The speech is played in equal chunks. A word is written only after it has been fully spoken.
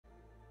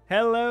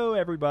Hello,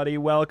 everybody.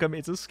 Welcome.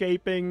 It's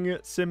escaping,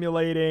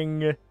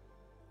 simulating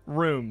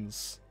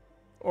rooms.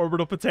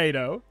 Orbital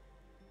Potato.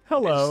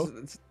 Hello.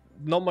 It's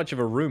not much of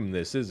a room,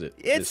 this, is it?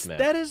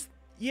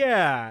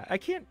 Yeah.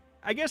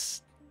 I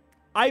guess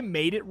I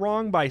made it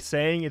wrong by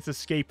saying it's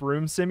Escape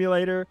Room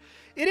Simulator.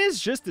 It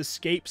is just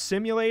Escape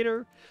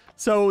Simulator.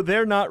 So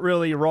they're not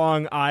really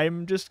wrong.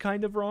 I'm just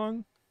kind of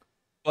wrong.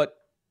 But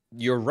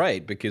you're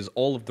right, because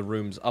all of the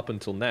rooms up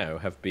until now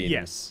have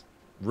been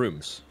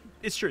rooms.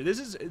 It's true. This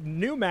is a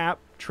new map,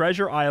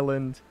 Treasure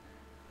Island.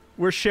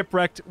 We're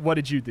shipwrecked. What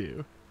did you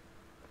do?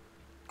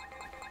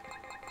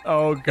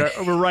 Oh, God.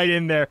 We're right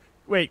in there.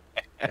 Wait,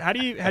 how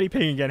do you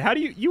ping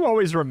again? You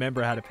always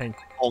remember how to ping?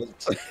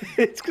 Alt.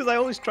 It's because I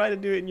always try to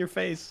do it in your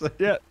face.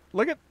 Yeah,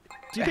 look at.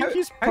 Do you think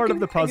he's part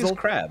of the puzzle? His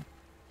crab.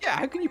 Yeah,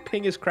 how can you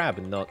ping his crab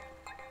and not?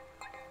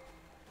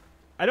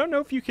 I don't know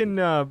if you can.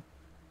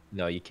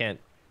 No, you can't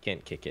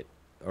kick it.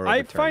 Or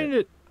I find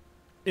it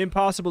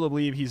impossible to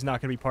believe he's not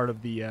going to be part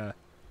of the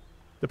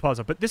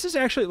puzzle. But this is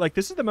actually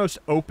this is the most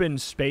open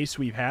space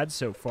we've had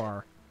so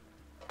far.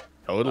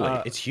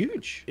 Totally, it's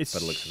huge. It's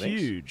but it looks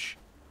huge.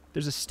 Nice.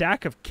 There's a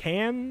stack of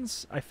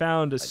cans. I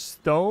found a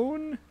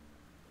stone.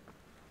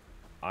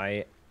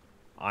 I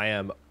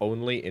am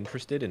only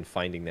interested in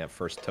finding that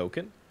first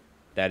token.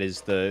 That is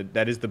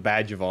the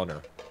badge of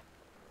honor.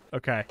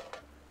 Okay.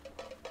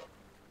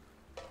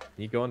 Can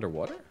you go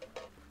underwater?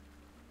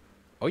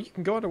 Oh, you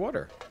can go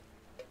underwater.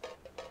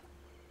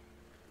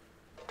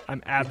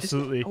 I'm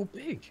absolutely. Oh,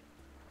 big.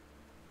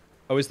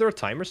 Oh, is there a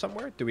timer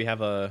somewhere? Do we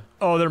have a?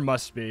 Oh, there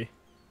must be.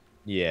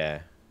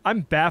 Yeah.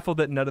 I'm baffled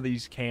that none of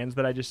these cans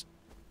that I just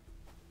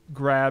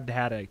grabbed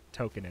had a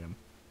token in them.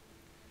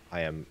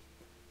 I am.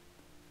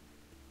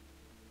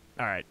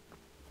 All right.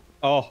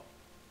 Oh.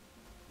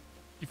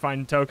 You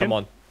find a token? Come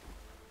on.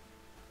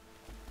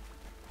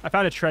 I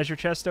found a treasure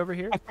chest over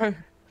here.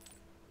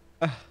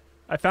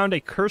 I found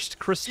a cursed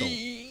crystal.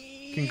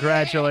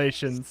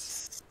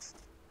 Congratulations.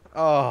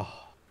 Oh.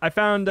 I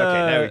found.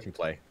 Okay, now we can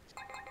play.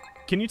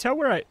 Can you tell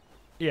where I?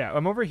 Yeah,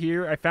 I'm over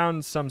here. I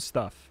found some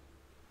stuff.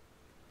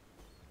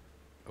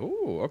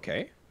 Ooh,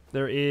 okay.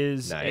 There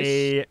is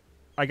I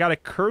got a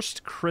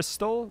cursed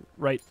crystal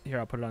right here.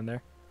 I'll put it on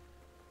there.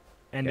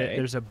 And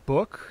there's a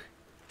book.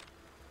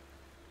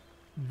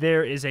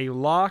 There is a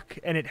lock,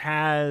 and it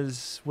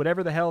has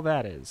whatever the hell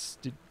that is.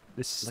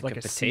 This is like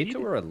a potato seed?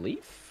 or a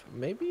leaf,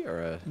 maybe,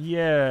 or a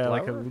flower?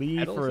 Like a flower? leaf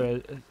Petals? or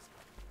a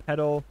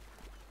petal.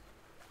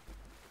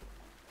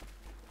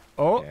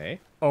 Oh, okay.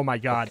 Oh my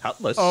God!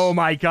 Cutlass. Oh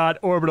my God!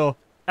 Orbital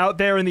out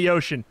there in the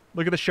ocean.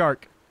 Look at the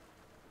shark.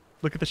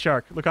 Look at the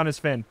shark. Look on his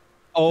fin.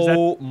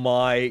 Oh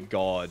my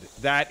God!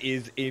 That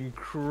is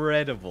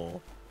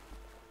incredible.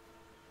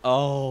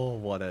 Oh,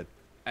 what a!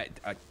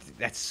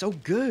 That's so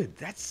good.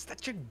 That's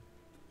such a.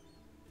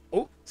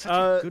 Oh, such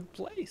a good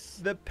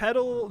place. The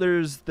petal.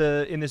 There's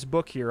in this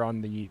book here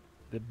on the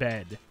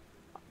bed.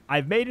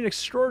 I've made an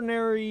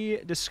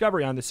extraordinary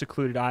discovery on this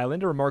secluded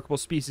island, a remarkable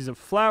species of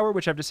flower,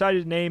 which I've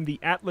decided to name the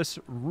Atlas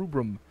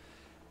rubrum.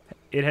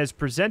 It has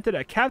presented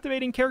a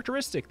captivating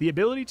characteristic, the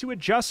ability to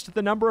adjust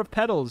the number of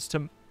petals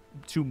to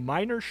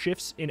minor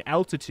shifts in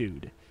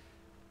altitude.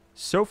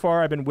 So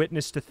far, I've been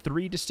witness to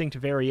 3 distinct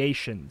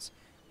variations.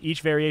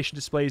 Each variation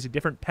displays a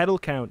different petal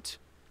count.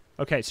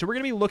 Okay, so we're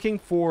going to be looking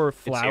for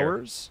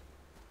flowers.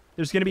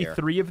 There's going to be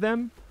 3 of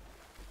them.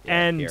 Yeah,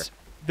 and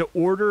the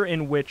order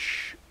in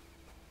which...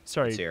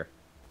 Sorry. It's here.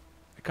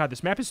 God,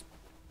 this map is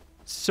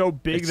so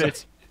big that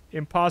it's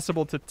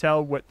impossible to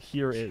tell what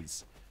here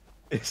is.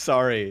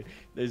 Sorry.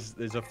 There's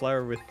a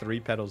flower with 3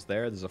 petals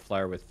there. There's a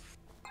flower with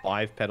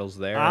 5 petals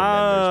there. And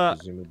then there's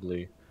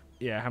presumably...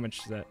 Yeah, how much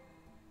is that?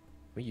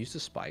 We used a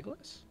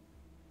spyglass?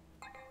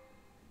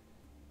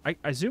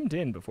 I zoomed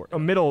in before. Oh,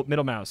 middle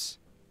mouse.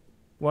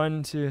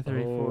 1, 2,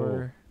 3,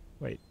 4.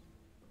 Wait.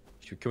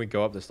 Can we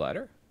go up this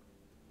ladder?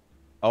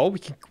 Oh, we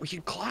can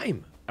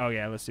climb. Oh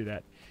yeah, let's do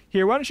that.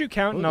 Here, why don't you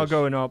count and I'll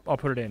go and I'll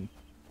put it in.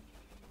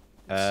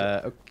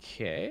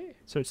 Okay.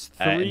 So it's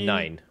 3...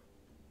 9.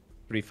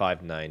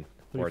 359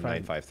 or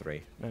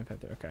 953.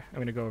 953. Okay, I'm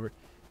gonna go over.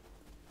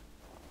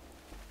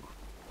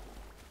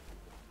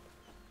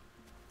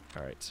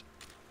 All right.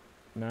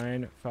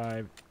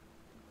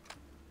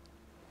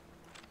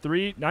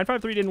 953.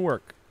 953 didn't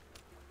work.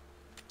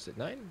 Is it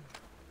 9?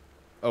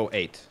 Oh,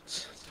 8.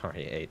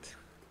 Sorry, 8.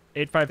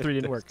 853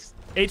 didn't work.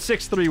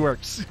 863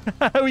 works.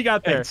 We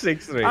got there.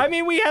 863. I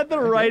mean, we had the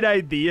right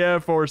idea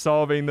for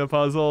solving the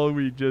puzzle.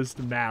 We just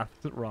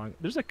mathed it wrong.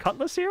 There's a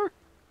cutlass here?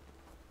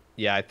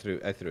 Yeah, I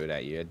threw it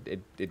at you.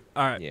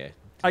 All right. Yeah.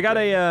 I got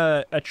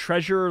a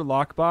treasure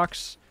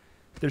lockbox.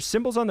 There's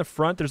symbols on the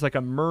front. There's like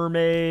a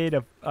mermaid,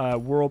 a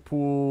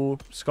whirlpool,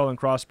 skull and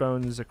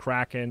crossbones, a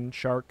kraken,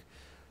 shark.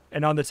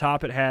 And on the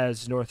top it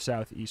has north,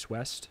 south, east,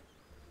 west.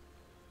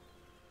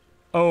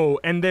 Oh,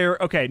 and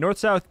okay, north,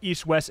 south,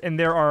 east, west, and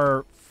there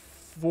are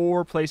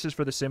 4 places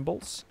for the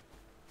symbols.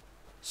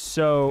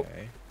 So,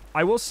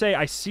 I will say,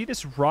 I see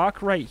this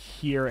rock right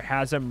here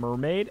has a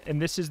mermaid,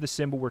 and this is the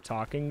symbol we're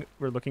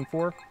looking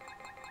for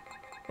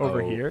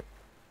over here.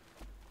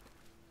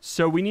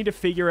 So we need to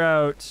figure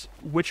out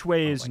which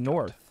way is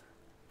north.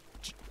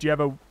 Do you have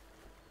a...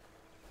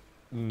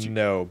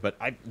 No, but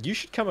you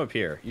should come up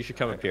here. You should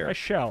come up here. I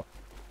shall.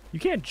 You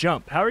can't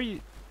jump. How are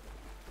you...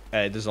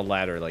 There's a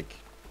ladder, like...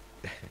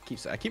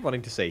 I keep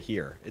wanting to say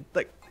here. It's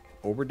like,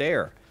 over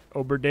there.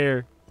 Over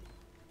there.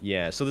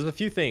 Yeah, so there's a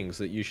few things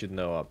that you should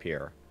know up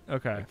here.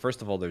 Okay. Like,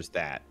 first of all, there's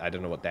that. I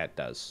don't know what that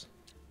does.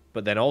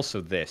 But then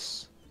also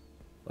this.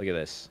 Look at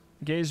this.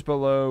 Gaze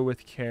below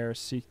with care.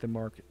 Seek the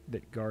market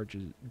that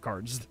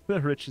guards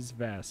the rich is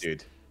vast.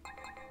 Dude.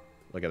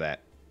 Look at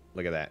that.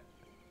 Look at that.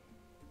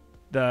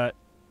 The...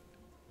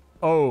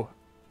 Oh.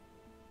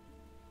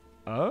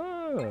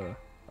 Oh.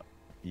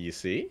 You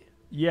see?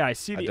 Yeah, I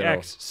see the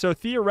X. So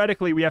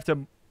theoretically, we have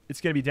to... It's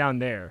going to be down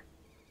there.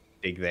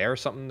 Dig there or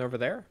something over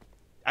there?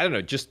 I don't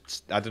know.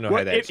 Just... I don't know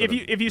how that...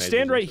 If you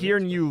stand right here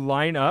and you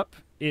line up,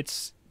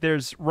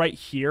 there's right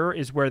here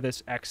is where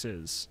this X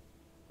is.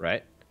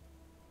 Right.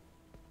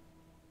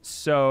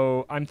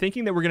 So I'm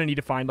thinking that we're going to need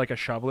to find like a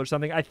shovel or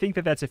something. I think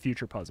that that's a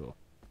future puzzle.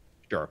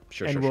 Sure.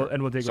 And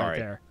we'll dig right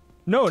there.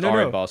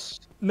 Sorry, boss.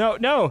 No.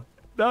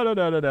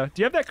 Do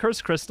you have that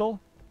cursed crystal?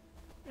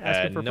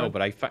 No,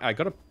 but I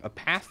got a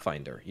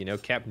Pathfinder. You know,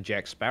 Captain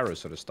Jack Sparrow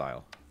sort of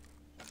style.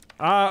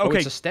 Okay. Oh,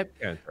 it's a step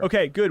counter.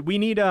 Okay, good. We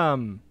need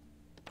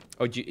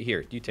Oh,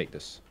 here, you take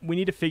this. We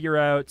need to figure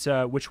out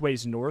which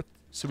way's north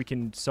so we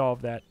can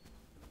solve that.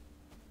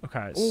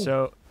 Okay, Ooh.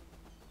 So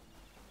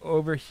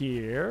over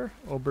here,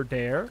 over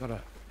there. I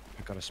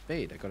got a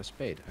spade.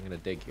 I'm gonna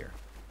dig here.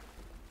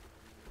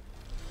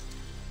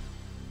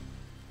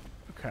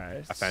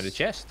 Okay. I found a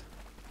chest.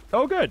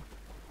 Oh, good.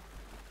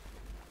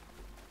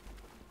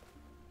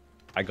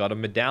 I got a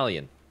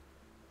medallion.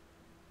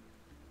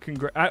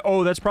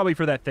 Oh, that's probably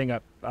for that thing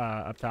up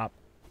top.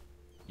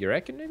 You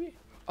reckon, maybe?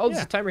 Oh,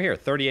 there's a timer here.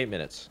 38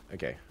 minutes.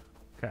 Okay.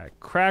 Okay.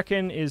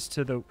 Kraken is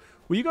to the...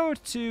 Will you go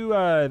to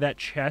that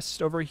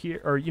chest over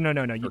here? Or, no,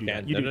 you do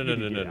that. No.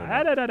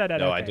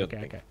 No, I don't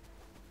think.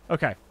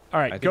 Okay. All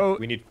right, I go... think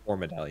we need 4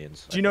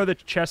 medallions. Do you know the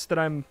chest that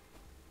I'm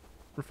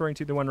referring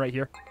to? The one right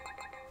here?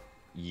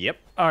 Yep.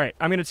 All right,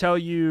 I'm going to tell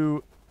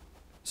you...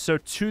 So,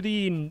 to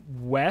the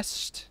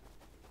west...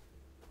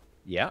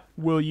 Yeah.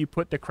 Will you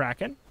put the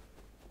Kraken?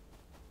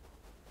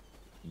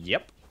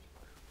 Yep.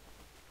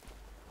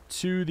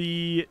 To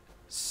the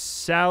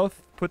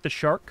south, put the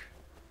shark.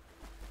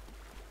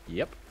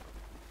 Yep.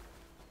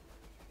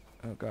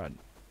 Oh, God.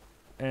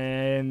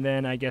 And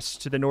then, I guess,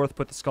 to the north,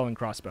 put the skull and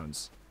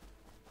crossbones.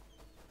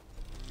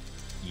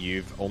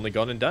 You've only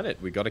gone and done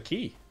it. We got a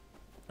key.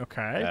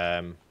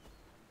 Okay.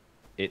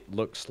 It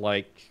looks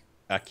like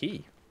a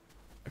key.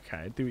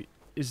 Okay.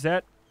 Is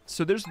that...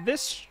 So there's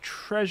this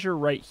treasure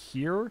right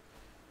here.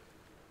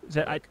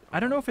 That I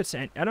don't know if it's...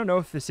 I don't know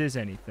if this is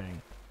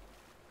anything.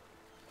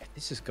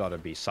 This has got to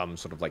be some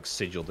sort of, like,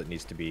 sigil that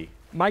needs to be...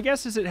 My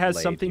guess is it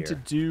has something to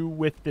here. do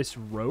with this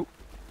rope.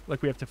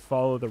 Like, we have to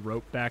follow the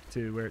rope back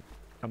to where it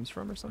comes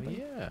from or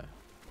something. Oh, yeah.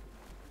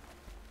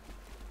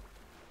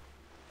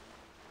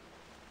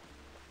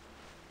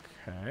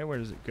 Okay, where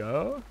does it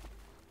go?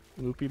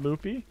 Loopy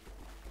loopy?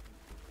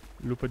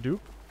 Loop-a-doop?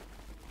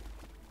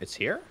 It's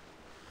here?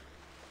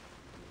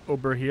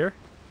 Over here?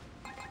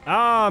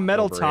 Ah,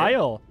 metal Over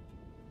tile. Here.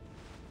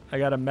 I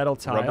got a metal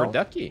tile. Rubber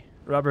ducky.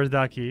 Rubber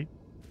ducky.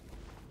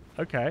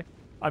 Okay.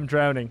 I'm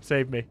drowning.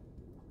 Save me.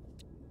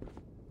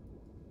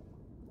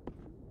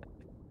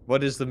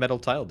 What does the metal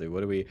tile do? What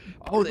do we...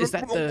 Oh, is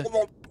that the...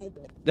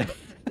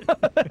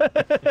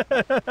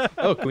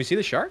 Oh, can we see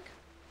the shark?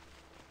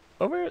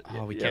 Over it?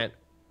 Oh, we can't.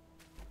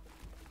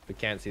 We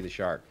can't see the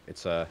shark.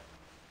 It's a...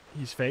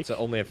 He's fake? It's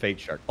only a fake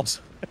shark.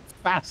 Also, how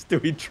fast do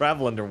we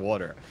travel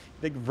underwater?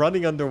 Like,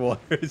 running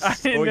underwater is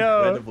so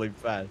incredibly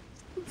fast.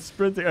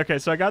 Sprinting. Okay,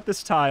 so I got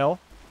this tile.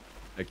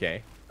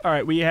 Okay. All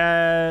right, we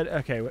had...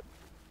 Okay,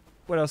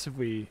 what else have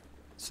we...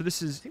 So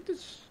this is... I think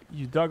this...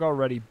 You dug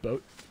already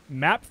boat...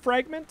 Map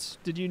fragment?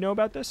 Did you know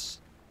about this?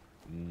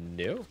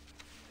 No.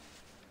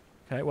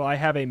 Okay, well, I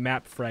have a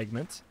map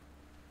fragment.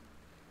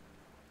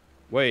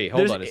 Wait,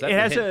 hold on. Is that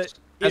the hints?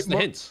 That's the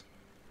hints.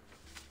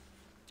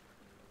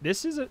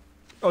 This is a...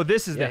 Oh,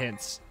 this is the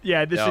hints.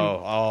 Yeah, this is...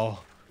 Oh.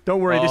 Don't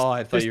worry. Oh,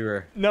 I thought you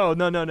were... No.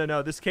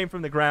 This came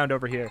from the ground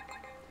over here.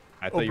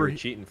 I thought you were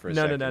cheating for a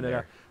second.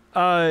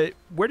 No.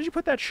 Where did you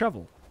put that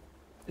shovel?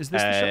 Is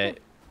this the shovel?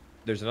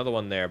 There's another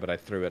one there, but I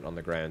threw it on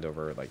the ground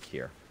over, like,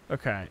 here.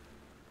 Okay.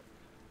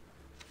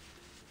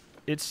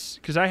 It's...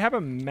 Because I have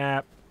a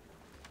map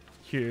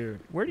here.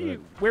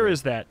 Where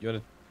is that? You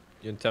want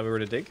to tell me where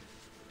to dig?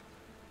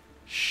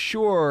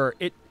 Sure.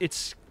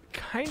 It's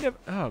kind of...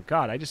 Oh,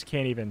 God, I just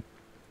can't even...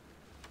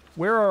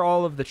 Where are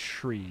all of the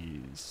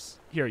trees?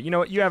 Here, you know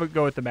what? You have a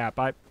go at the map.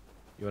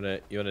 You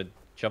wanna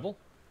shovel?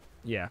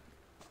 Yeah.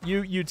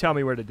 You tell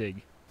me where to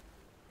dig.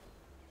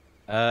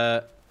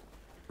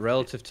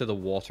 Relative to the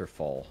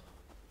waterfall.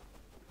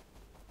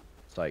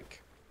 It's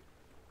like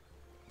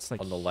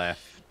on the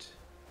left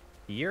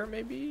here,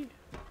 maybe?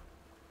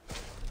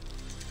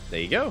 There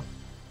you go.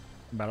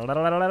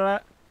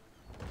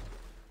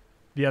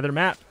 The other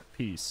map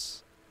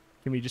piece.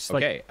 Can we just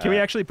like... Can we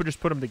actually just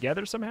put them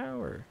together somehow,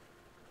 or...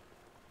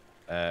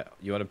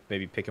 You want to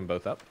maybe pick them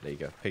both up? There you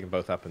go. Pick them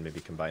both up and maybe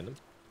combine them.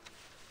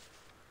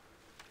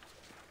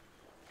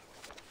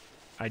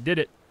 I did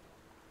it.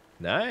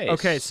 Nice.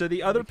 Okay, so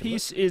the other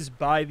piece is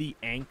by the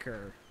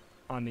anchor.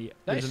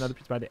 There's another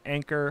piece by the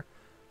anchor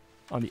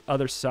on the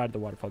other side of the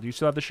waterfall. Do you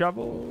still have the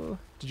shovel?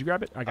 Did you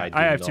grab it?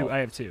 I have two. I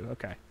have two.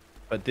 Okay.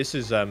 But this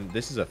is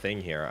a thing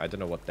here. I don't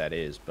know what that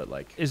is, but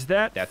like. Is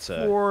that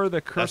for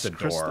the cursed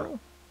crystal?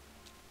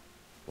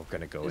 We're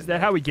gonna go. Is that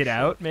how we get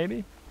out?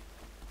 Maybe.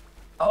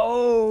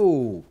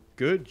 Oh,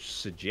 good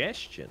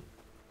suggestion.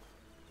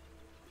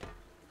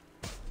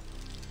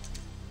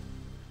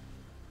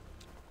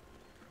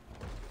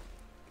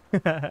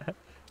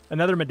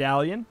 Another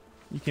medallion.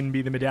 You can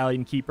be the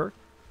medallion keeper.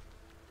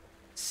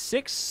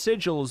 6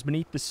 sigils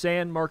beneath the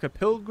sand mark a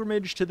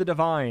pilgrimage to the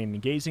divine,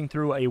 gazing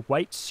through a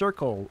white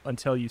circle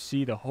until you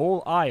see the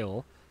whole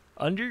isle.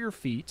 Under your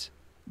feet,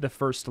 the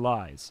first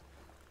lies.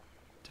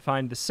 To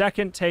find the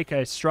second, take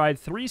a stride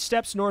 3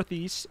 steps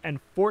northeast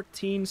and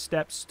 14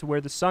 steps to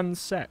where the sun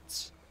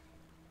sets.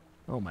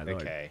 Oh, my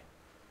lord. Okay.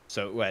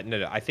 So,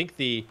 no. I think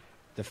the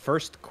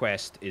first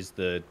quest is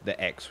the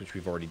X, which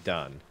we've already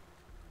done.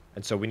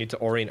 And so we need to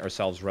orient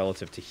ourselves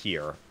relative to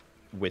here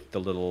with the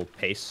little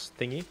pace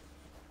thingy.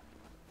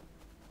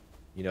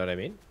 You know what I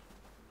mean?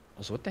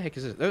 Also, what the heck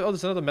is this? Oh,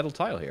 there's another metal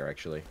tile here,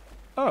 actually.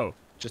 Oh.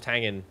 Just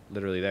hanging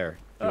literally there.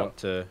 You want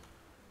to...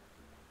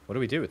 What do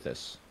we do with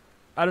this?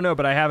 I don't know,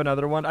 but I have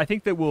another one. I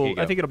think that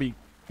I think it'll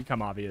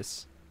become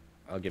obvious.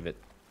 I'll give it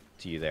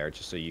to you there,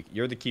 just so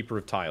you're the keeper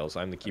of tiles.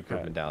 I'm the keeper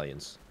of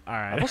medallions. All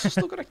right. I've also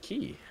still got a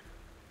key.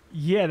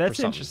 Yeah, that's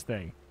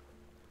interesting.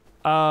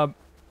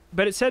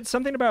 But it said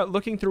something about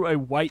looking through a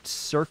white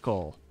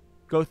circle.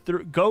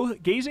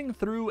 Gazing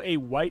through a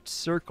white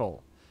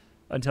circle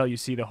until you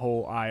see the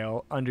whole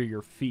isle under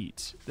your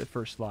feet. The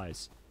first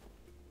lies.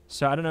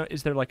 So I don't know.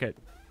 Is there like a?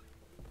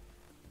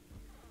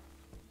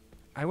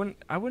 I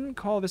wouldn't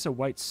call this a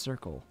white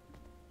circle.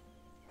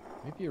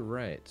 Maybe you're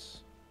right.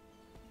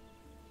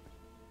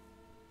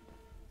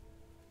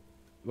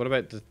 What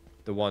about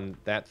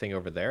that thing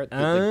over there?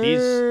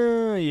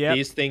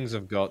 These things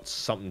have got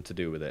something to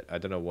do with it. I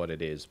don't know what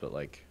it is, but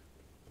like.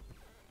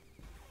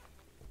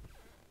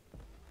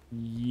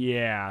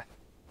 Yeah.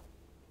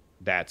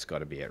 That's got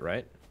to be it,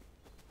 right?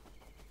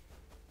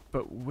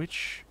 But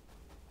which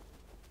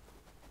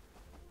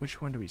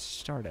one do we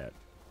start at?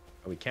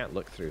 Oh, we can't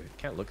look through.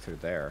 Can't look through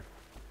there.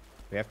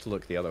 We have to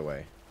look the other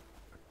way.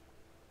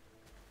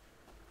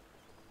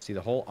 See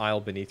the whole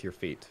isle beneath your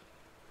feet.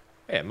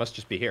 Yeah, it must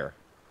just be here.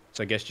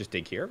 So I guess just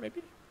dig here,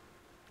 maybe?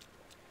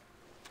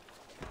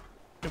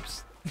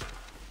 Oops.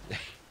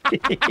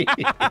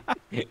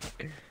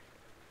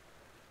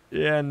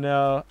 Yeah,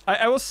 no.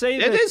 I will say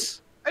that... It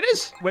is! It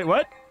is! Wait,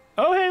 what?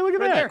 Oh, hey, look at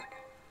that. There.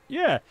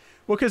 Yeah.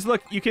 Well, because,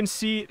 look, you can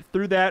see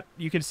through that,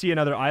 you can see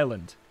another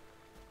island.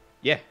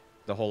 Yeah,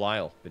 the whole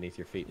isle beneath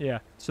your feet. Yeah.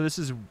 So this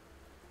is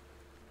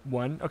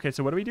one. Okay,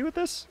 so what do we do with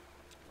this?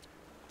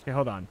 Okay,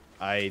 hold on.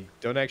 I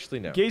don't actually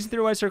know. Gazing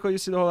through a white circle, you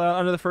see the whole isle.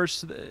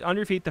 Under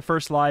your feet, the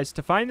first lies.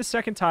 To find the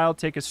second tile,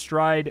 take a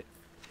stride.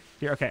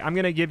 Here, okay, I'm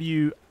going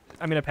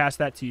to pass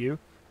that to you.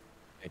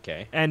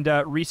 Okay. And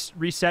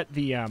reset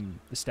the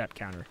step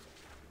counter.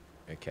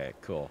 Okay,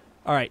 cool.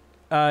 All right.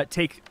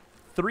 Take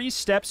 3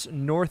 steps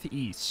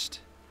northeast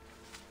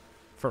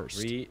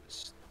first.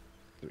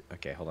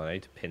 Okay, hold on. I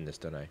need to pin this,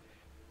 don't I?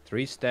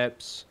 3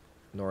 steps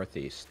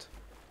northeast.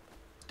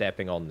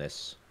 Stepping on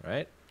this,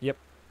 right? Yep.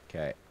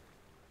 Okay.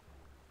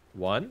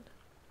 1,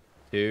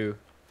 2,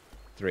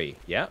 3.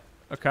 Yeah.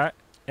 Okay.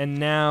 And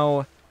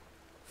now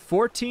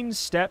 14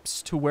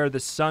 steps to where the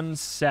sun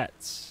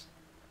sets.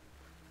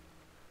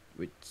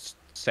 Which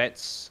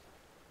sets,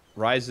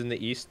 rise in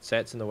the east,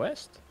 sets in the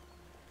west?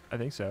 I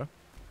think so.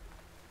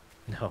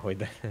 No,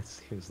 that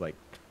seems like...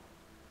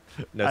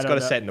 No, it's got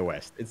to set in the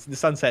west. The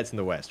sun sets in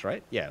the west,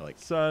 right? Yeah, like...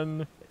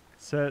 Sun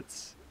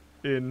sets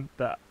in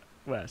the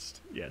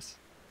west, yes.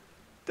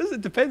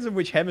 It depends on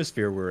which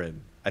hemisphere we're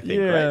in, I think,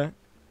 yeah. right?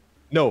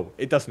 No,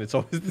 it doesn't. It's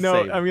always the same.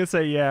 No, I'm going to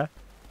say yeah.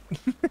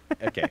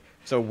 Okay,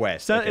 so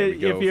west. Okay,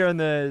 if you're in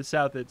the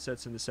south, it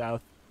sets in the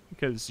south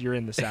because you're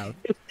in the south.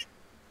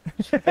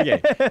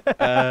 Okay.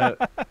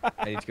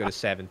 I need to go to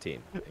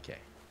 17. Okay.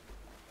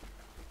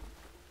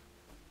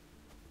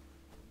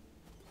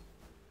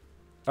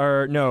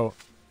 Or, no,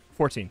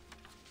 14.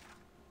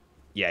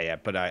 Yeah,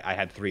 but I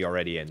had 3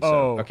 already in, so...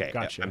 Oh, okay,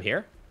 gotcha. I'm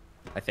here,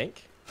 I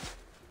think.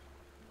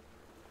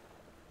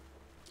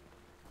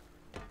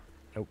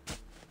 Nope.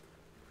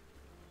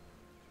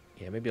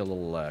 Yeah, maybe a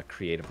little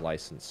creative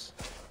license.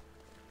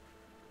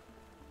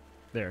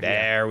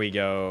 There we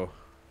go.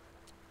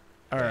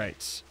 All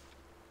right.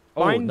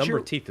 Oh, number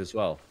teeth as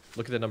well.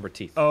 Look at the number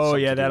teeth. Oh,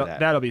 yeah,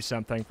 that'll be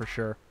something for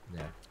sure.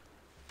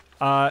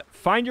 Yeah.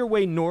 Find your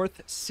way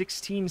north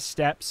 16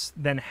 steps,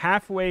 then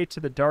halfway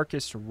to the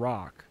darkest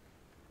rock.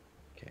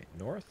 Okay,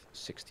 north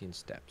 16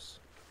 steps.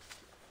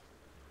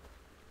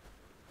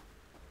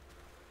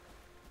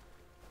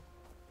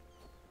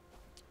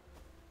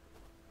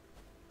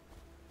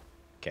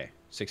 Okay,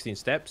 16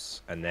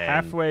 steps, and then...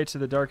 Halfway to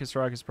the darkest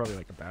rock is probably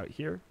like about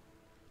here.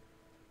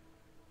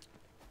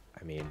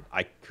 I mean,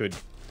 I could.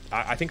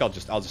 I think I'll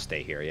just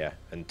stay here, yeah,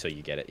 until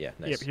you get it. Yeah,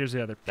 nice. Yep, here's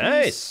the other piece.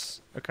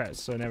 Nice. Okay,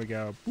 so now we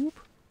go. Boop.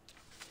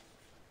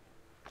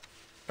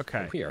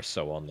 Okay. We are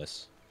so on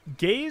this.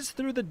 Gaze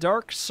through the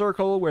dark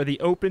circle where the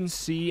open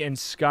sea and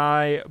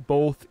sky,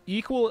 both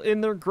equal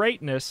in their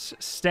greatness,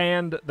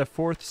 stand the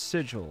fourth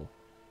sigil.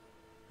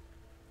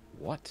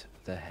 What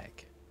the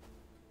heck?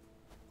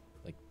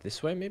 Like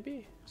this way,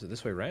 maybe? Is it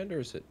this way around, or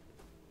is it?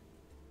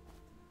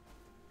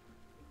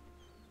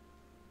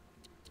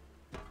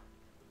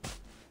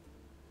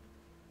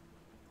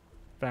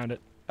 Found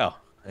it. Oh,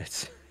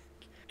 it's.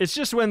 It's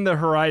just when the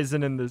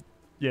horizon in the,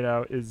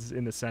 is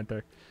in the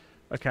center.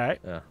 Okay.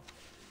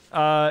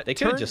 Yeah. They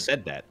could have just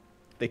said that.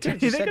 They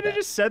could have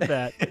just said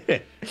that.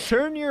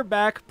 Turn your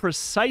back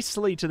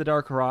precisely to the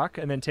dark rock,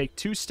 and then take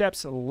 2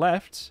 steps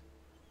left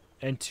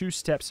and 2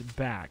 steps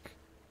back.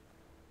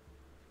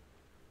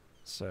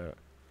 So,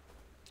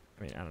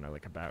 I mean, I don't know,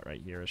 like about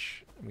right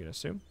here-ish, I'm going to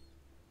assume.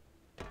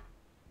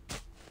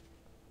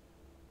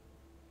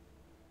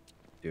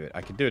 Do it.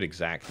 I could do it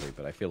exactly,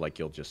 but I feel like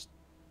you'll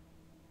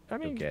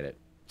get it.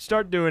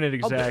 Start doing it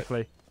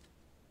exactly.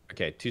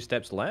 Okay, 2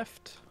 steps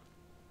left.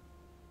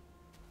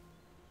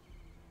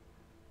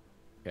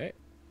 Okay.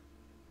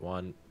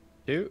 1,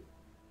 2.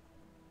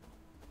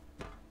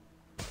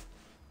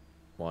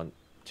 1,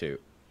 2.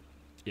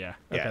 Yeah.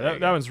 Okay,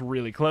 that one's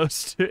really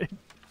close to it.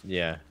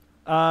 Yeah.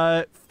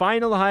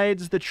 Final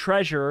hides the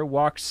treasure.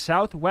 Walk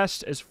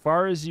southwest as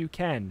far as you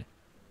can.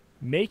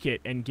 Make it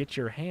and get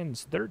your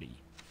hands dirty.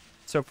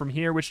 So from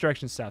here, which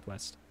direction is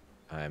southwest?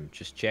 I'm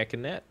just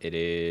checking that. It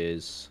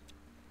is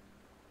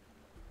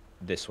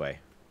this way.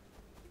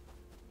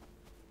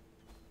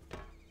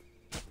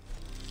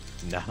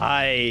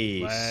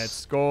 Nice.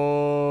 Let's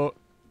go.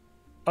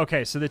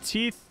 Okay, so the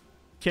teeth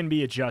can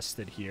be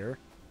adjusted here.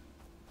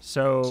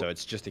 So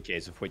it's just a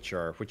case of which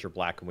are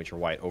black and which are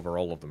white over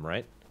all of them,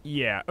 right?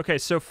 Yeah. Okay,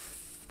 so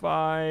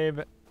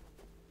 5.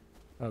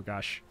 Oh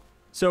gosh.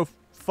 So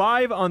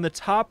 5 on the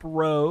top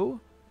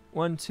row.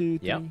 1, 2,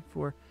 3, Yep.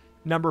 4.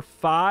 Number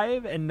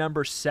 5 and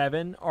number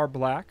 7 are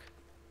black.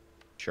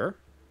 Sure.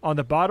 On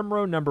the bottom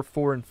row, number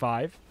 4 and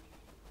 5.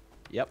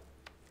 Yep.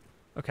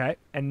 Okay.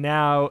 And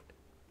now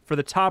for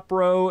the top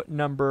row,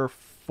 number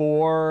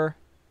 4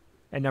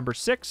 and number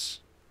 6.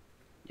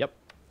 Yep.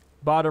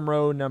 Bottom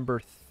row,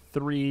 number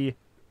 3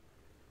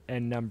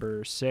 and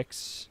number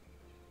 6.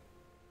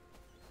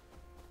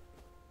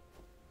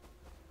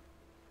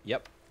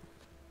 Yep.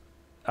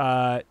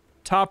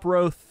 Top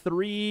row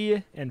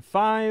 3 and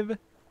 5.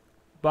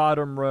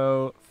 Bottom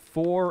row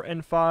 4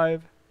 and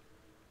 5.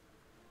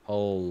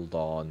 Hold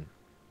on.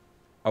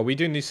 Are we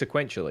doing these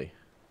sequentially?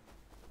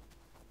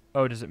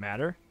 Oh, does it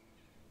matter?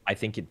 I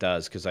think it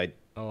does, because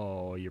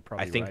Oh, you're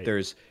probably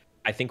right.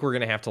 I think we're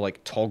gonna have to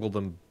like toggle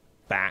them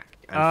back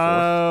and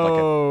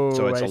forth,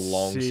 so it's I a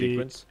long see.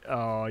 sequence.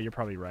 Oh, you're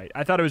probably right.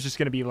 I thought it was just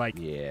gonna be like,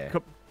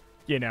 I'll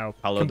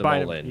load them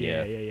all in.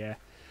 Yeah.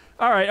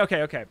 All right,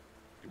 okay.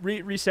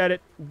 Reset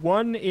it.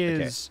 1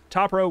 is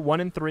top row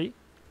 1 and 3.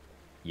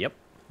 Yep.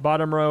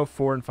 Bottom row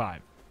 4 and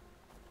 5.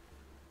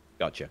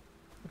 Gotcha.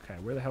 Okay,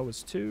 where the hell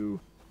was 2?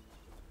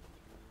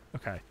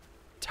 Okay.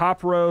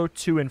 Top row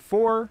 2 and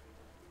 4.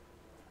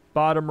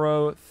 Bottom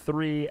row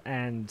 3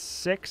 and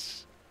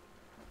 6.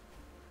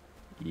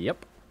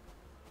 Yep.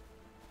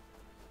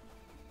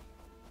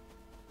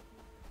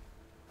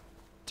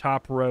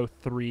 Top row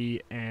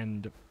 3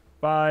 and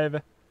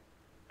 5.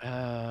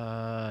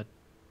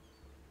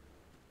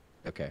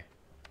 Okay.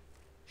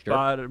 Sure.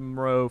 Bottom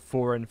row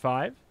 4 and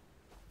 5.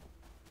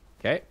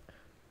 Okay.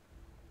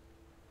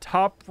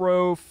 Top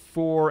row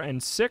 4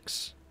 and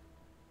 6.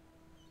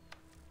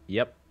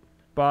 Yep.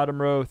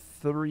 Bottom row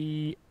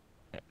 3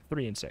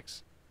 and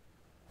 6.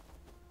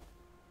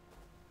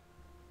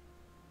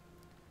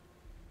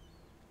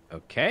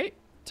 Okay.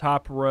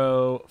 Top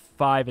row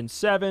 5 and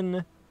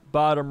 7.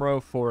 Bottom row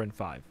 4 and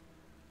 5.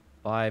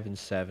 5 and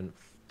 7,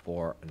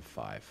 4 and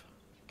 5.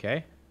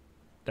 Okay.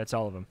 That's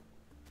all of them.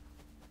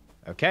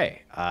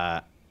 Okay.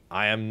 I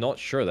am not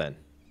sure then.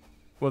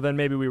 Well, then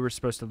maybe we were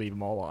supposed to leave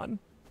them all on.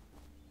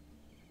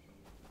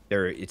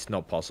 It's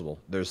not possible.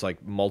 There's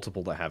like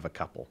multiple that have a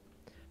couple.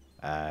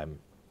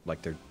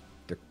 Like they're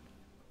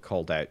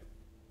called out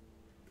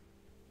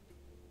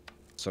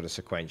sort of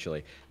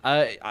sequentially.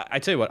 I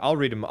tell you what, I'll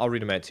read them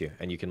out to you,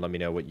 and you can let me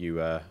know what you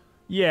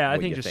yeah, I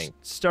what think you just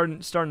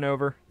starting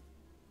over.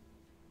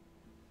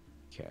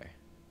 Okay.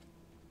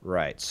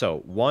 Right. So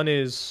 1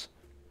 is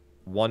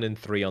 1 and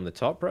 3 on the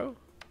top row.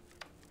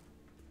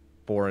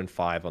 4 and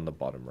 5 on the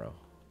bottom row.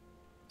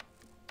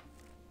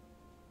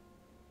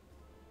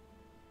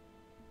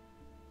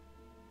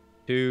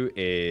 Two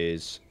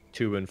is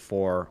 2 and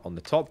 4 on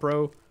the top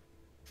row.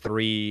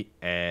 3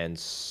 and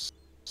 6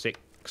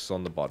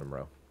 on the bottom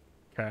row.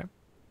 Okay.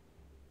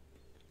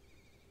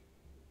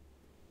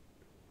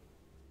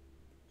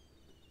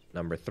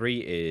 Number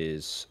 3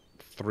 is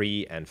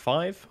 3 and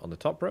 5 on the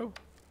top row.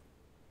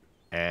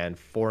 And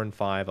 4 and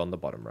 5 on the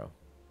bottom row.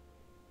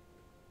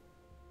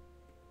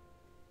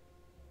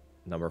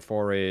 Number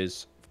 4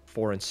 is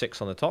 4 and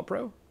 6 on the top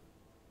row.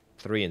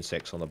 3 and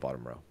 6 on the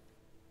bottom row.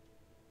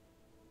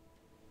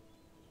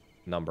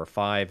 Number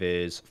 5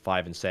 is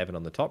 5 and 7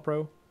 on the top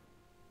row.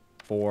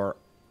 4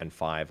 and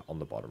 5 on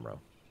the bottom row.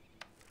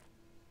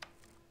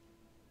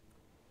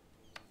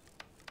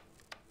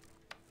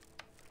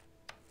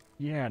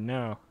 Yeah,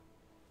 no.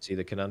 See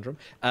the conundrum?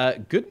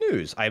 Good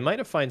news. I might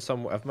have found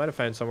somewhere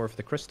for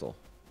the crystal.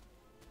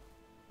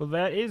 Well,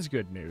 that is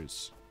good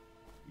news.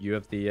 You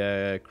have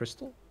the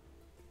crystal?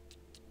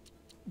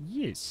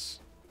 Yes.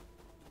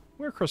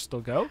 Where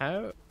crystal go?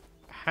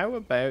 How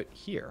about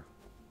here?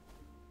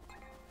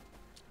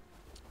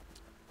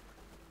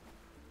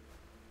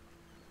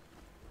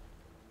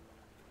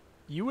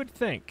 You would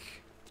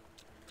think.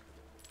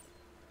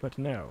 But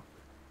no.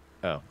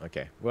 Oh,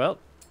 okay. Well,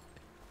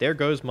 there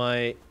goes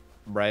my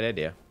bright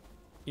idea.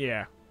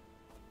 Yeah.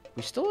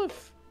 We still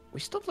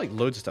have like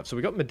loads of stuff. So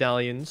we got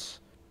medallions.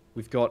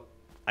 We've got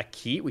a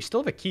key. We still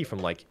have a key from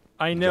like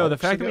I know, the yonks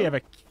fact that we ago. have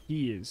a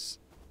key is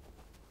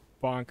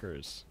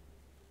bonkers.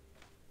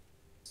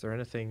 Is there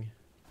anything?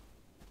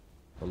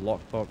 The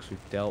lockbox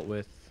we've dealt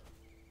with.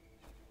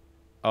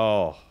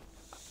 Oh,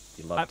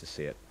 you love to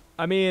see it.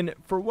 I mean,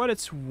 for what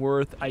it's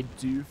worth, I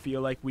do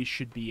feel like we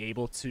should be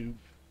able to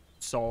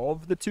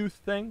solve the tooth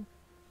thing.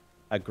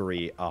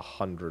 Agree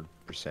 100%.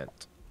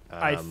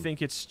 I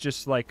think it's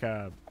just like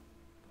a,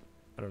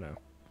 I don't know.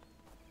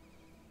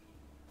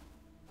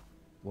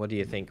 What do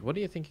you think? What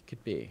do you think it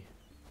could be?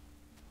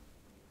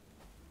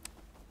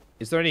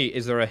 Is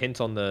there a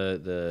hint on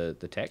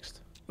the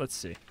text? Let's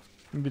see.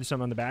 Maybe there's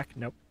something on the back.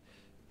 Nope.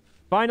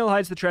 Final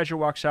hides the treasure.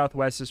 Walk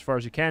southwest as far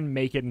as you can.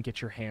 Make it and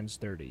get your hands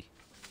dirty.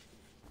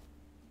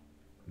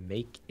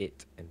 Make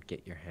it and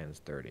get your hands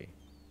dirty.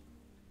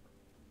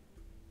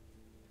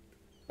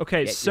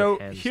 Okay, Get so your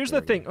hands here's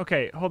the dirty. thing.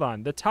 Okay, hold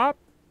on. The top,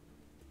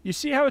 you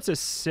see how it's a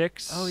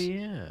 6? Oh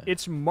yeah.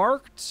 It's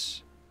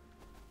marked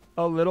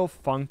a little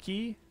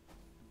funky.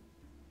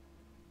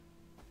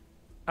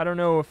 I don't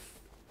know if...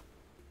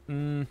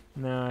 no,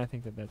 I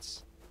think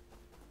that's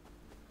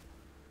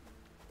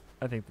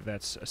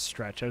a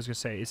stretch. I was going to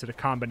say, is it a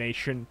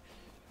combination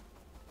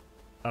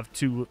of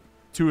two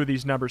of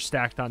these numbers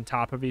stacked on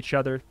top of each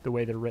other, the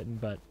way they're written,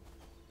 but...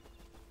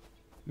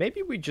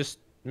 Maybe we're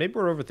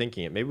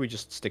overthinking it. Maybe we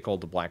just stick all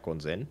the black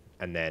ones in,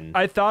 and then...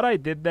 I thought I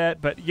did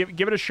that, but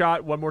give it a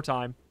shot one more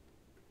time.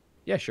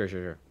 Yeah,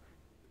 sure.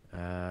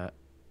 I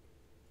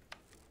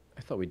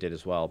thought we did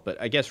as well, but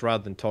I guess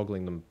rather than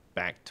toggling them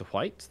back to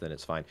white, then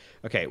it's fine.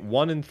 Okay,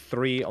 1 and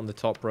 3 on the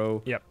top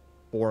row. Yep.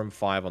 4 and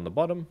 5 on the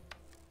bottom.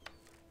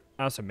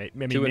 Also,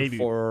 maybe 2 and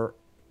 4.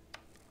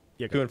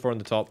 Yeah, 2 and 4 on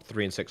the top.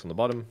 3 and 6 on the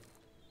bottom.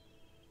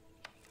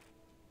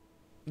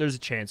 there's a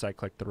chance I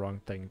clicked the wrong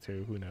thing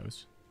too. Who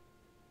knows?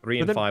 3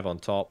 But and then- 5 on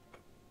top.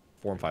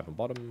 4 and 5 on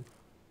bottom.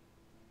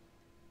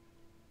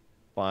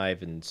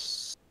 5 and...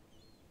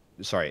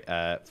 Sorry,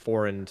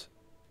 4 and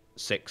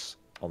 6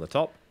 on the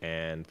top.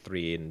 And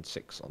 3 and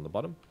 6 on the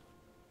bottom.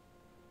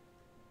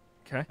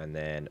 Okay. And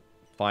then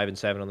 5 and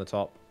 7 on the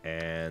top.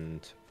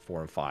 And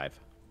 4 and 5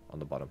 on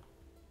the bottom.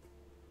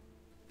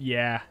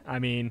 Yeah, I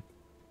mean,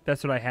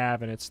 that's what I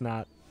have, and it's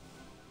not.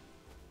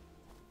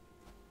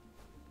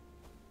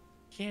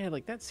 Yeah,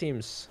 like that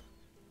seems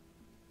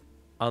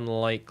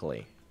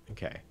unlikely.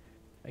 Okay,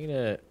 I'm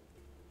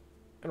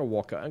gonna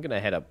walk. I'm gonna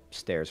head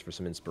upstairs for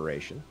some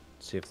inspiration.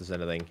 See if there's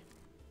anything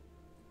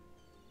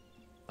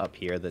up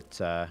here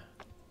that. Okay,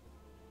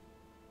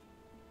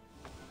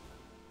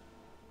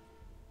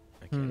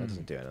 that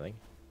doesn't do anything.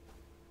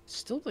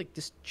 Still, like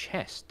this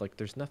chest. Like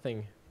there's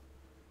nothing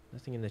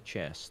in the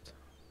chest.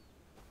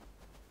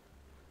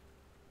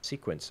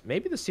 Sequence.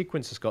 Maybe the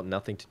sequence has got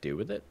nothing to do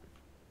with it.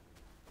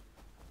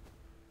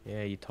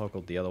 Yeah, you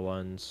toggled the other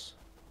ones.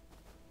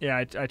 Yeah,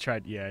 I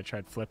tried. Yeah, I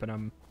tried flipping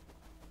them.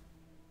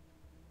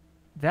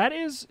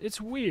 It's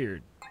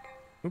weird.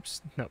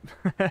 Oops, no.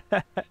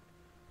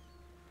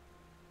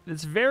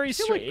 It's very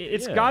strange. like-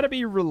 It's yeah. got to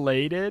be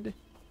related,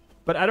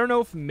 but I don't know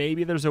if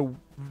maybe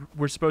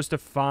we're supposed to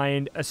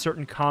find a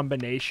certain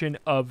combination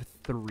of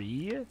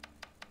 3.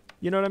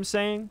 You know what I'm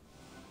saying?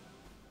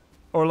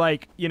 Or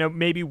like,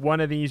 maybe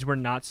one of these we're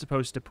not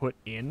supposed to put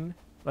in.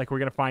 Like we're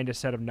going to find a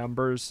set of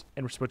numbers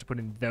and we're supposed to put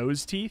in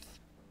those teeth.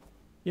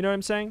 You know what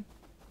I'm saying?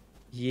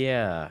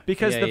 Yeah.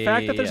 Because yeah, the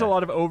fact that yeah, there's yeah. a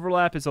lot of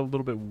overlap is a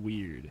little bit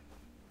weird.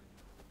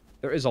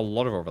 There is a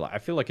lot of overlap. I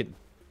feel like it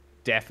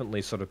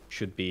definitely sort of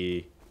should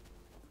be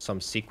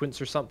some sequence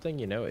or something,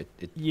 It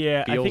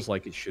Yeah, feels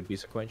like it should be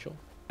sequential.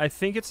 I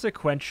think it's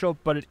sequential,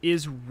 but it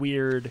is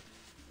weird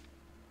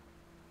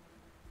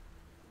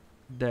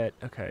that...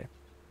 Okay.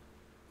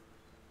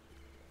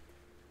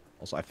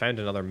 Also, I found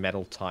another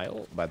metal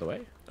tile, by the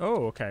way.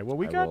 Oh, okay. Well,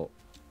 we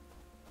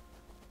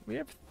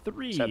have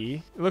 3. Except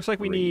It looks like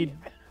we 3. need...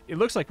 It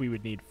looks like we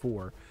would need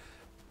 4.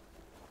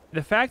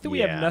 The fact that we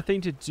have Yeah.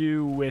 nothing to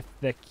do with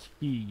the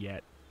key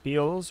yet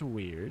feels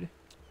weird.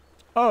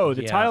 Oh,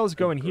 the Yeah, tiles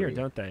go in here, agree.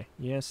 don't they?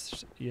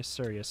 Yes, yes,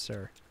 sir, yes,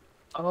 sir.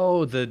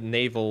 Oh, the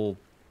naval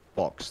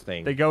box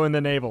thing. They go in the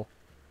navel.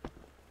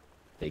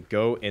 They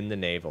go in the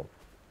navel.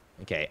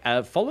 Okay,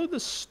 follow the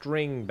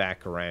string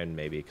back around,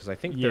 maybe, because I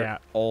think Yeah. they're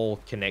all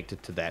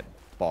connected to that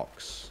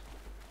box.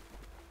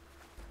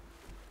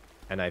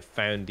 And I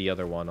found the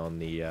other one on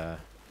the on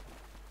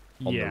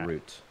the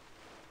route.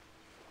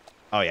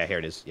 Oh yeah, here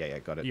it is. Yeah,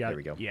 got it. Yeah, there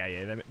we go.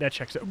 Yeah, that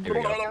checks out. Here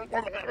we go.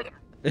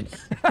 Here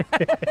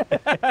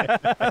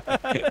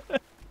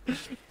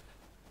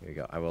you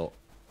go. I will.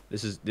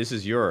 This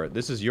is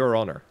your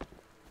honor.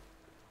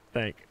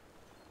 Thank.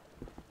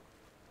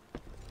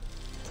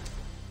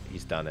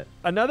 He's done it.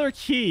 Another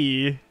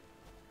key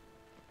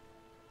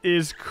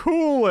is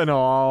cool and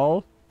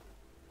all,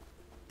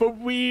 but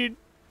we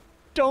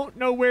don't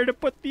know where to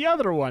put the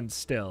other one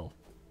still.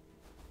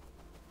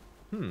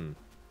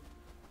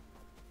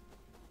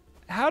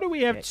 How do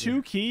we have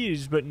two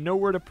keys but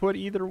nowhere to put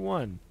either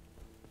one?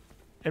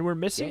 And we're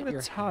missing the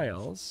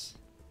tiles.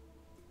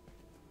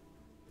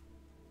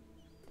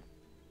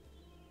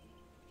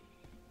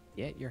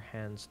 Get your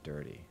hands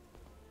dirty.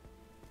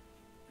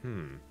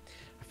 I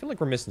feel like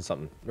we're missing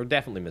something. We're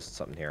definitely missing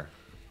something here.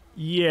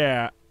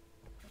 Yeah.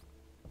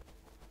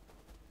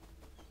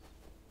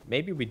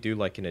 Maybe we do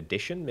like an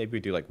addition. Maybe we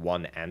do like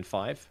 1 and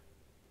 5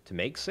 to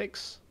make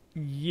 6.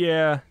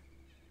 Yeah.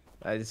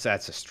 That's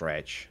a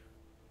stretch.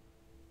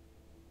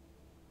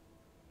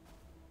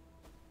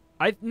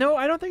 No,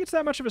 I don't think it's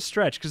that much of a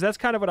stretch, because that's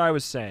kind of what I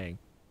was saying.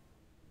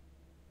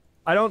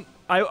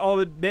 I'll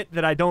admit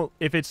that I don't,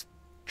 if it's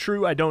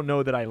true, I don't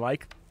know that I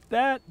like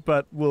that,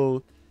 but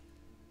we'll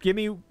can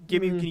you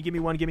give me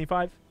 1, give me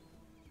 5?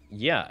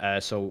 Yeah,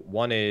 so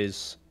 1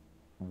 is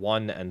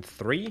 1 and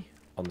 3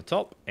 on the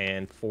top,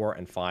 and 4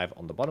 and 5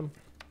 on the bottom.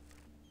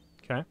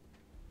 Okay.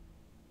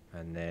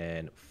 And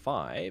then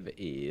 5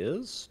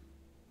 is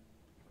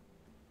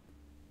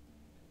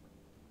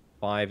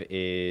 5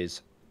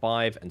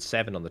 and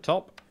 7 on the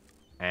top,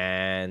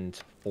 and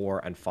 4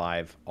 and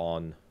 5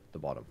 on the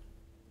bottom.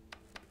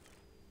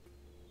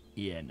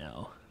 Yeah,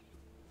 no.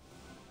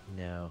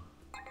 No.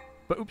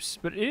 But oops,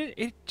 but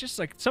it just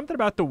like something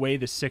about the way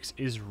the 6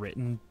 is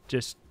written,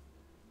 just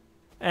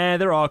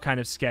they're all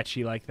kind of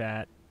sketchy like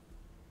that.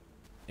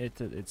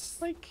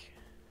 It's like,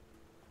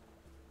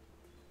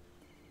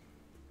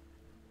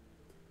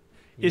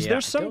 is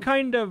there some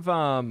kind of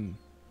I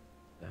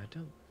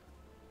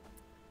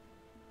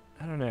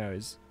don't know. I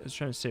was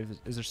trying to say,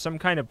 is there some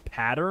kind of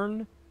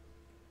pattern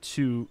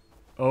to...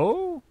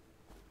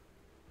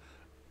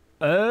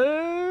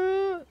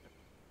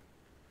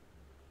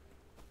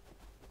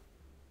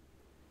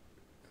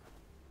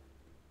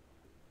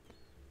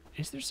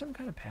 Is there some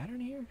kind of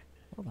pattern here?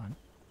 Hold on.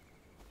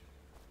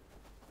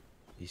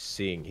 He's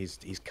seeing. He's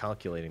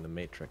calculating the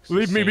matrix.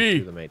 Leave me be.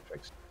 The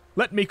matrix.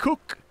 Let me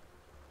cook.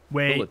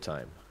 Wait. Bullet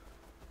time.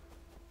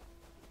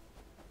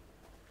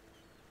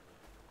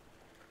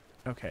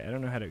 Okay, I don't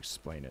know how to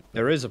explain it.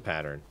 There is a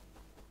pattern.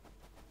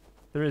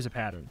 There is a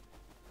pattern.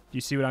 Do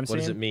you see what I'm saying?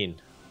 What does it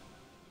mean?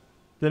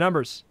 The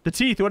numbers. The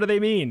teeth, what do they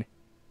mean?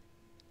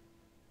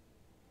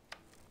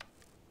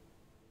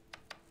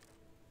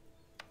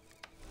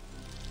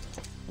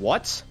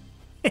 What?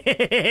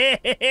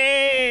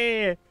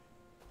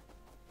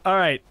 All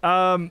right.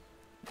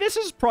 This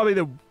is probably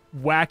the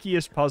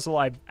wackiest puzzle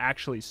I've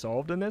actually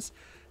solved in this.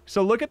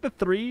 So look at the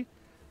 3.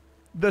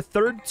 The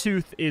third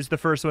tooth is the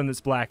first one that's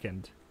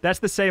blackened. That's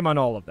the same on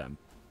all of them.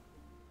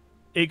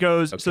 It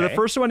goes... Okay. So the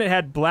first one, it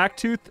had black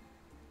tooth,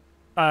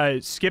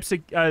 skips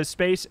a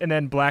space, and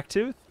then black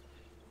tooth.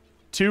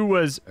 2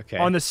 was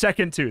on the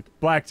second tooth.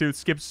 Black tooth,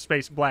 skips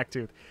space, black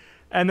tooth.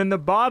 And then the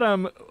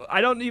bottom,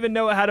 I don't even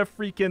know how to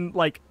freaking,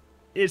 like...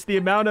 It's the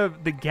amount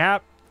of the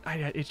gap...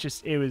 I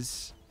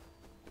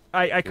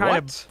kind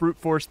of brute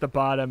forced the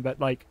bottom, but,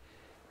 like...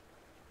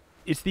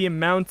 It's the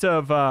amount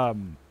of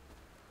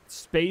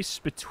space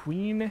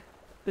between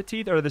the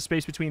teeth, or the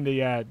space between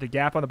the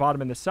gap on the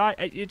bottom and the side.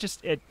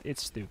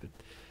 It's stupid.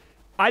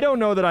 I don't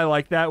know that I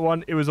like that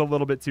one. It was a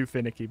little bit too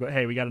finicky, but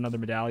hey, we got another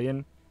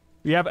medallion.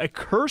 We have a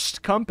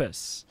cursed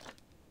compass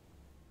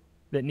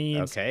that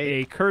needs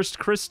a cursed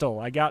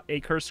crystal. I got a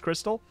cursed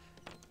crystal,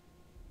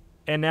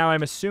 and now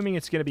I'm assuming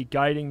it's going to be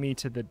guiding me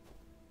to the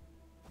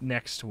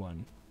next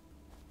one.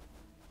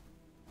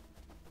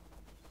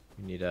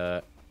 We need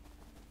a...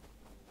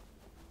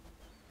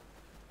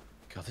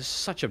 God, this is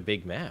such a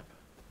big map.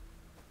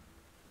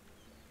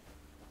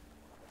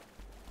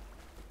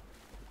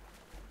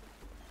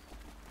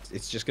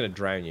 It's just gonna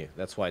drown you.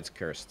 That's why it's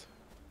cursed.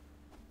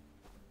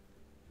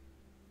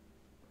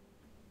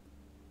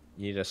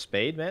 You need a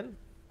spade, man?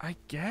 I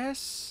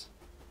guess.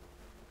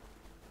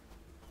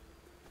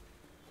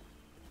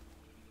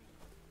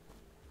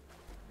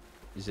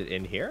 Is it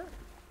in here?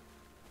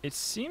 It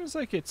seems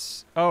like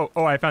it's... Oh,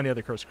 I found the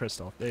other cursed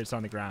crystal. It's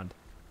on the ground.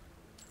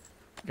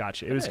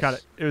 Gotcha. It was kind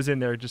of... It was in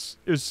there. It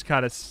was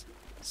kind of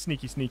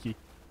sneaky.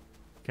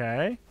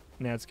 Okay.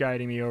 Now it's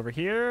guiding me over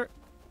here.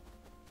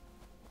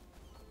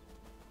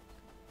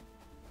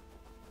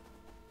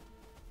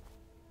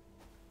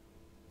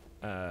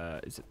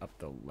 Is it up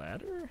the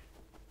ladder?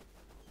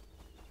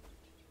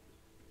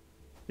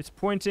 It's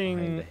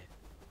pointing...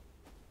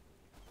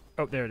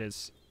 Oh, there it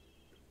is.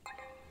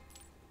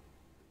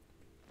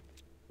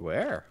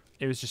 Where?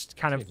 It was just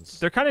kind of...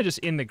 They're kind of just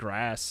in the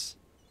grass.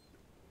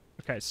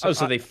 Okay, so... Oh,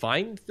 so they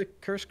find the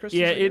cursed crystals?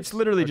 Yeah, it's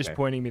literally just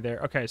pointing me there.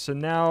 Okay, so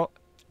now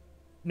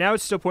now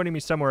it's still pointing me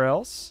somewhere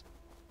else.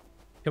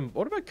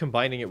 What about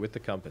combining it with the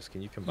compass?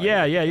 Can you combine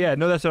Yeah, it? yeah.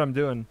 No, that's what I'm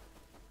doing.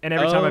 And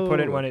every time I put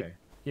in one, okay. it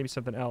gave me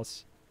something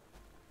else.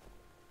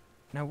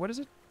 Now, what is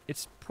it?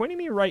 It's pointing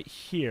me right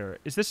here.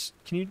 Is this...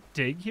 Can you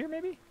dig here,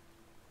 maybe?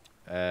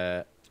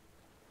 Yes.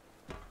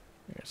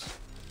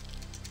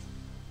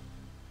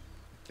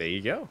 There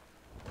you go.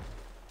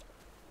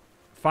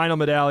 Final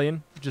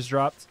medallion just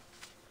dropped.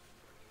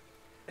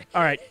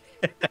 All right.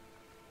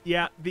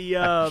 Yeah, the...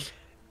 I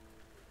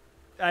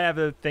have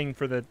a thing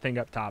for the thing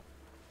up top.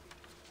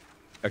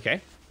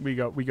 Okay. We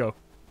go. We go?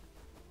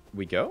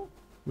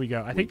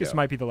 I think this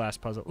might be the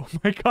last puzzle. Oh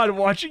my god,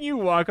 watching you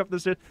walk up the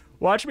stairs.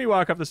 Watch me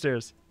walk up the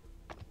stairs.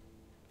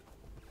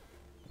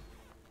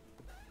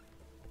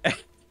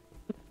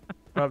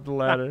 Up the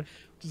ladder.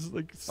 Just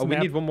like snap. Oh, we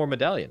need one more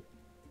medallion.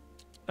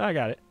 I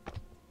got it.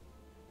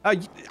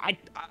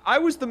 I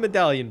was the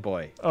medallion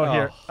boy. Oh,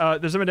 here.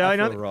 There's a medallion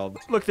on robbed.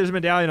 Look, there's a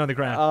medallion on the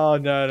ground. Oh,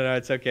 no,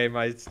 it's okay.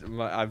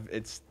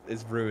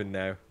 It's ruined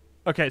now.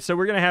 Okay, so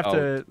we're going to have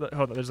to...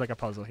 Hold on, there's like a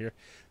puzzle here.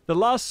 The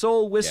lost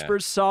soul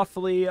whispers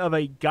softly of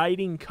a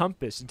guiding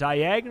compass,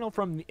 diagonal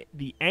from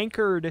the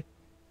anchored...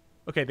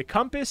 Okay, the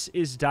compass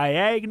is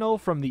diagonal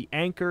from the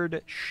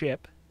anchored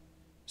ship.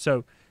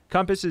 So,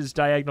 compass is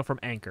diagonal from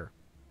anchor.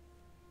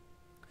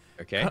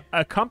 Okay.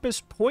 A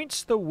compass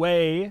points the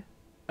way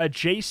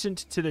adjacent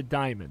to the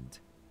diamond.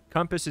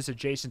 Compass is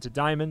adjacent to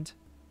diamond.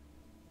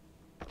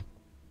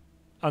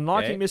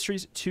 Unlocking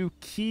mysteries. 2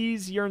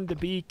 keys yearn to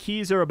be.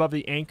 Keys are above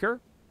the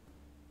anchor.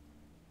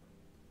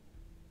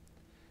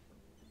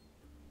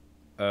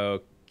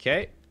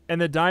 Okay.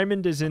 And the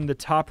diamond is in the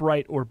top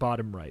right or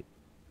bottom right.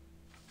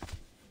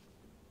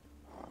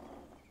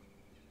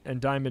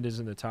 And diamond is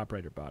in the top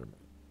right or bottom right.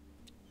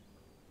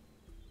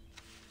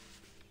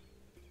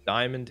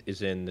 Diamond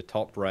is in the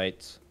top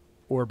right.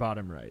 Or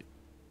bottom right.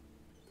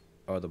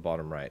 Or the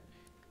bottom right.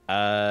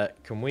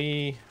 Can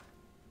we...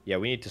 Yeah,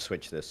 we need to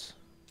switch this.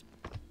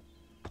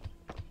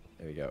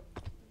 There we go.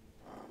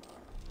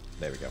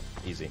 There we go.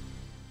 Easy.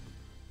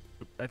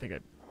 I think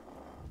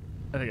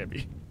I'd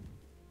be...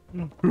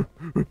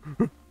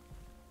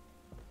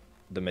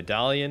 The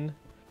medallion.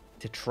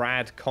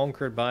 Tetrad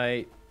conquered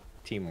by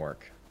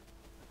teamwork.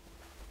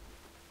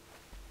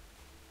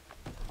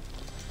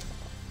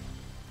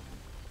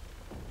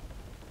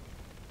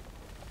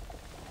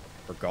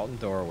 Forgotten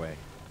doorway.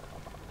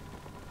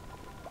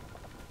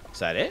 Is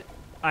that it?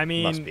 I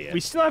mean, Must be it. we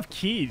still have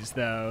keys,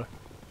 though.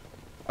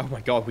 Oh my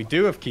god, we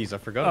do have keys. I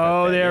forgot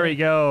about that. Oh, there we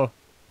go.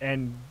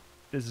 And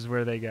this is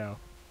where they go.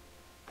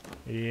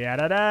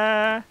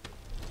 Ya-da-da!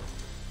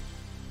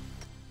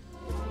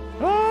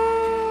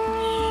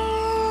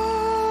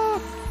 Ah!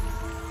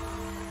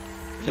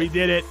 We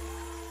did it.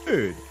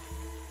 Dude.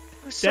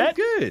 That was so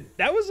good.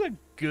 That was a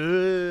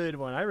good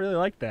one. I really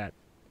like that.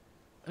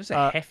 That was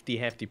a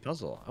hefty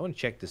puzzle. I want to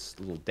check this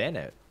little den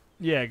out.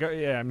 Yeah, go.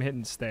 Yeah, I'm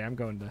hitting stay. I'm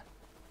going to...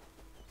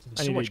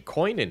 There's so much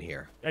coin in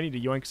here. I need to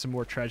yoink some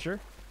more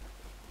treasure.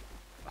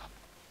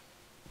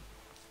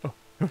 Oh.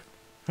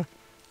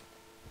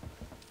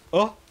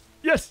 Oh.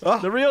 Yes!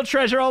 The real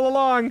treasure all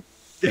along!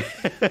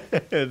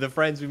 The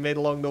friends we made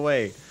along the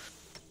way.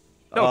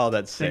 No, oh,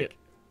 that's sick.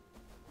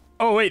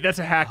 Oh, wait, that's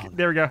a hack.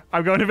 There we go.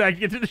 I'm going back to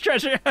get to the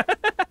treasure.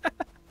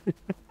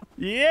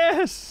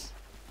 Yes!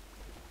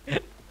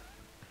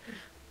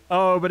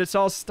 Oh, but it's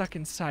all stuck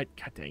inside.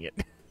 God dang it.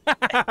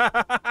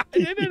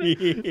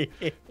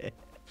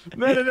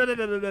 No.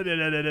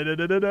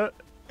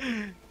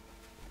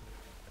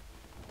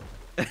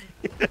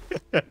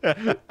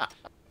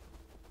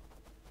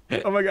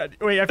 Oh my god.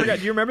 Wait, I forgot.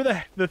 Do you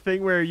remember the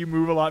thing where you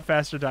move a lot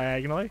faster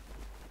diagonally?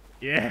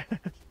 Yeah.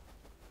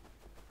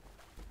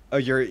 Oh,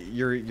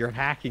 you're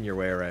hacking your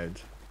way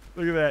around.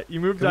 Look at that. You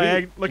move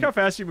diagonally. Look how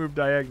fast you move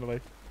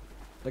diagonally.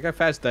 Look how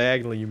fast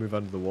diagonally you move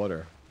under the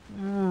water.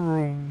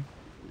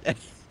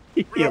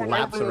 He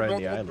laps around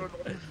the island.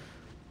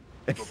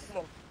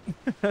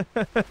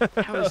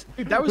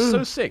 that was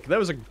so sick. That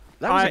was a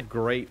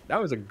great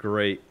island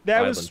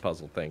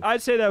puzzle thing.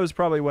 I'd say that was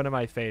probably one of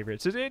my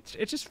favorites.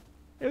 It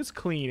was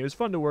clean. It was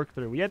fun to work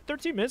through. We had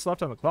 13 minutes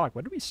left on the clock.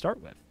 What did we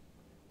start with?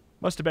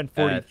 Must have been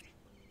 40.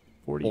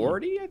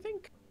 40, I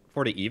think.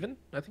 40 even,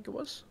 I think it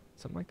was.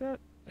 Something like that.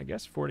 I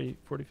guess 40,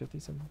 50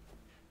 something.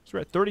 So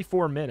we're at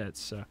 34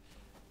 minutes. So,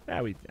 I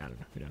don't know.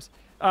 Who knows?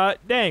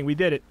 Dang, we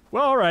did it.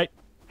 Well, all right.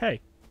 Hey,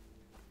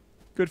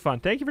 good fun.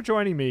 Thank you for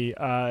joining me,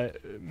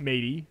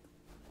 matey.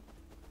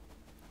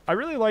 I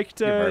really liked...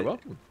 You're very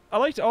welcome. I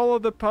liked all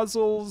of the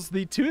puzzles.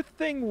 The tooth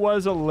thing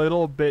was a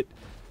little bit...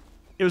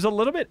 It was a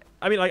little bit...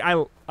 I mean, like,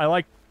 I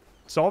like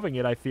solving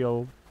it, I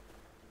feel...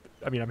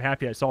 I mean, I'm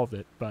happy I solved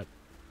it, but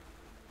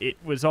it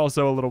was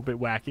also a little bit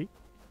wacky.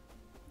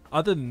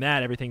 Other than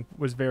that, everything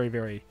was very,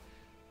 very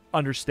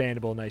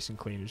understandable, nice and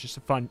clean. It was just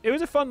a fun... It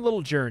was a fun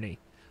little journey.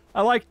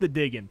 I liked the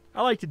digging.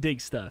 I like to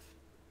dig stuff.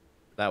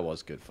 That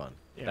was good fun.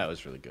 Yeah. That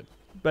was really good.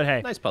 But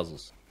hey. Nice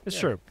puzzles. It's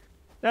true.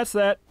 That's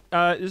that.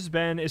 This has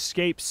been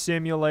Escape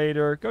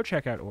Simulator. Go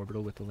check out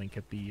Orbital with the link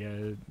at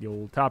the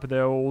old top of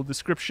the old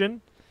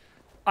description.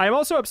 I'm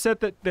also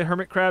upset that the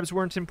hermit crabs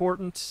weren't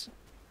important.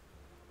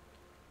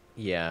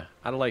 Yeah,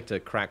 I'd like to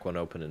crack one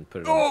open and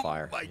put it on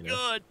fire. Oh my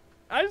god!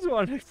 I just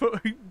want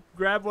to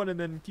grab one and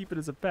then keep it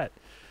as a pet.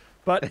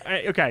 But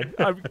okay,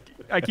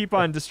 I keep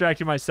on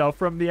distracting myself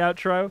from the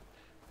outro.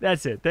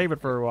 That's it. Thank you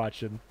for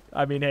watching.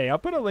 I mean, hey, I'll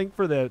put a link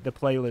for the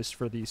playlist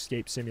for the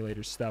Escape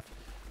Simulator stuff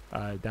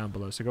down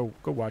below. So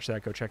go watch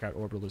that. Go check out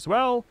Orbital as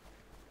well.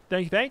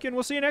 Thank you, and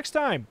we'll see you next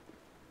time.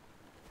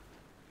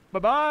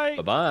 Bye-bye.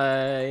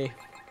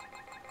 Bye-bye.